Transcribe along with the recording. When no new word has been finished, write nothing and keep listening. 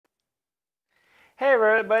Hey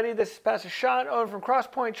everybody, this is Pastor Sean Owen from Cross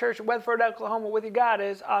Point Church in Weatherford, Oklahoma with you. God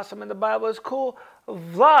is awesome and the Bible is cool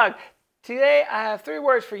vlog. Today I have 3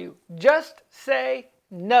 words for you. Just say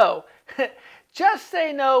no. Just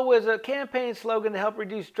say no was a campaign slogan to help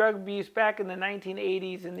reduce drug abuse back in the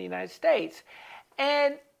 1980s in the United States.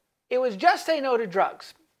 And it was just say no to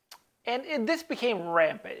drugs. And this became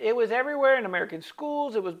rampant. It was everywhere in American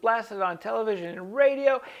schools. It was blasted on television and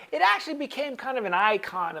radio. It actually became kind of an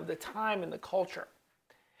icon of the time and the culture.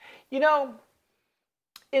 You know,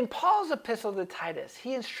 in Paul's epistle to Titus,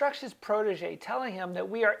 he instructs his protege, telling him that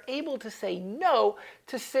we are able to say no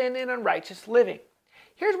to sin and unrighteous living.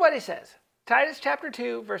 Here's what he says. Titus chapter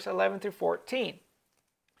 2, verse 11 through 14.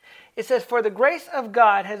 It says, "For the grace of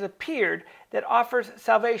God has appeared that offers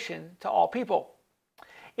salvation to all people.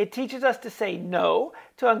 It teaches us to say no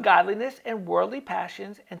to ungodliness and worldly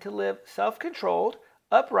passions and to live self-controlled,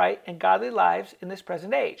 upright, and godly lives in this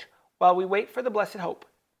present age, while we wait for the blessed hope,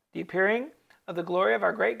 the appearing of the glory of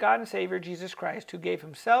our great God and Savior, Jesus Christ, who gave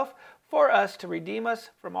himself for us to redeem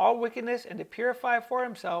us from all wickedness and to purify for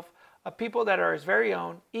himself a people that are his very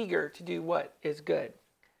own, eager to do what is good."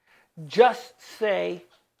 Just say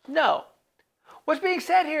no. What's being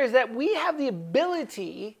said here is that we have the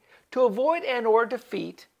ability to avoid and or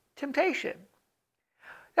defeat temptation.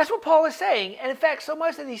 That's what Paul is saying. And in fact, so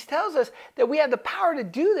much that he tells us that we have the power to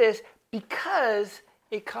do this because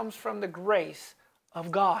it comes from the grace of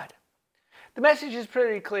God. The message is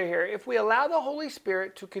pretty clear here. If we allow the Holy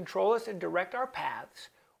Spirit to control us and direct our paths,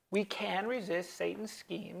 we can resist Satan's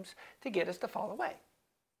schemes to get us to fall away.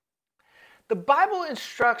 The Bible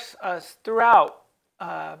instructs us throughout,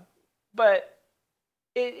 but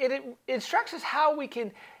it instructs us how we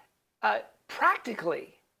can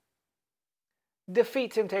practically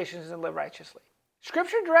defeat temptations and live righteously.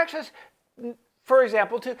 Scripture directs us, for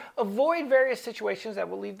example, to avoid various situations that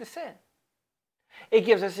will lead to sin. It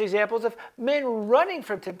gives us examples of men running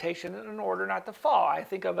from temptation in order not to fall. I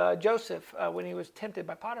think of Joseph when he was tempted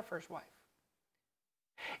by Potiphar's wife.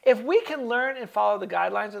 If we can learn and follow the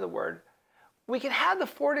guidelines of the Word, we can have the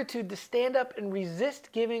fortitude to stand up and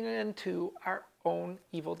resist giving in to our own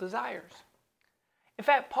evil desires. In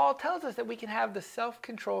fact, Paul tells us that we can have the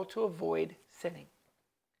self-control to avoid sinning.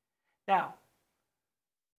 Now,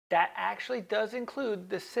 that actually does include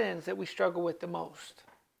the sins that we struggle with the most.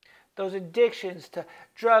 Those addictions to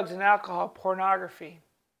drugs and alcohol, pornography.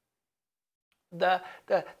 The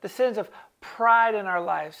sins of pride in our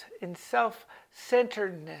lives, in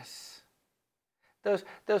self-centeredness.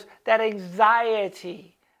 That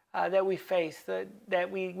anxiety that we face, that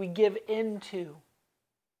we give into.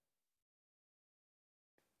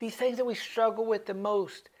 These things that we struggle with the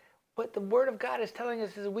most. But the Word of God is telling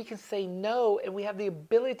us is that we can say no, and we have the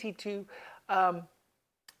ability to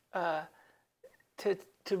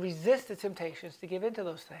resist the temptations, to give into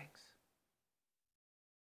those things.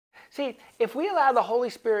 See, if we allow the Holy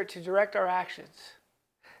Spirit to direct our actions,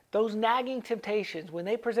 those nagging temptations, when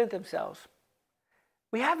they present themselves,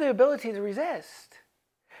 we have the ability to resist.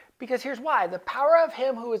 Because here's why. The power of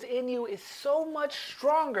him who is in you is so much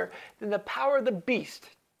stronger than the power of the beast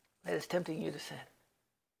that is tempting you to sin.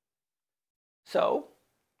 So,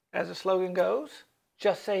 as the slogan goes,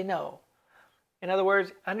 just say no. In other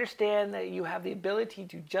words, understand that you have the ability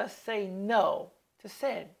to just say no to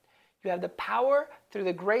sin. You have the power through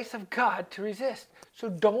the grace of God to resist. So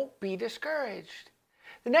don't be discouraged.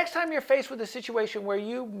 The next time you're faced with a situation where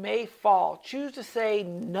you may fall, choose to say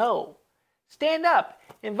no. Stand up.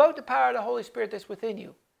 Invoke the power of the Holy Spirit that's within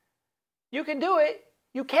you. You can do it.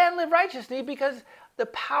 You can live righteously because the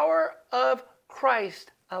power of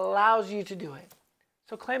Christ allows you to do it.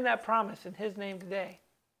 So claim that promise in his name today.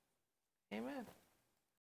 Amen.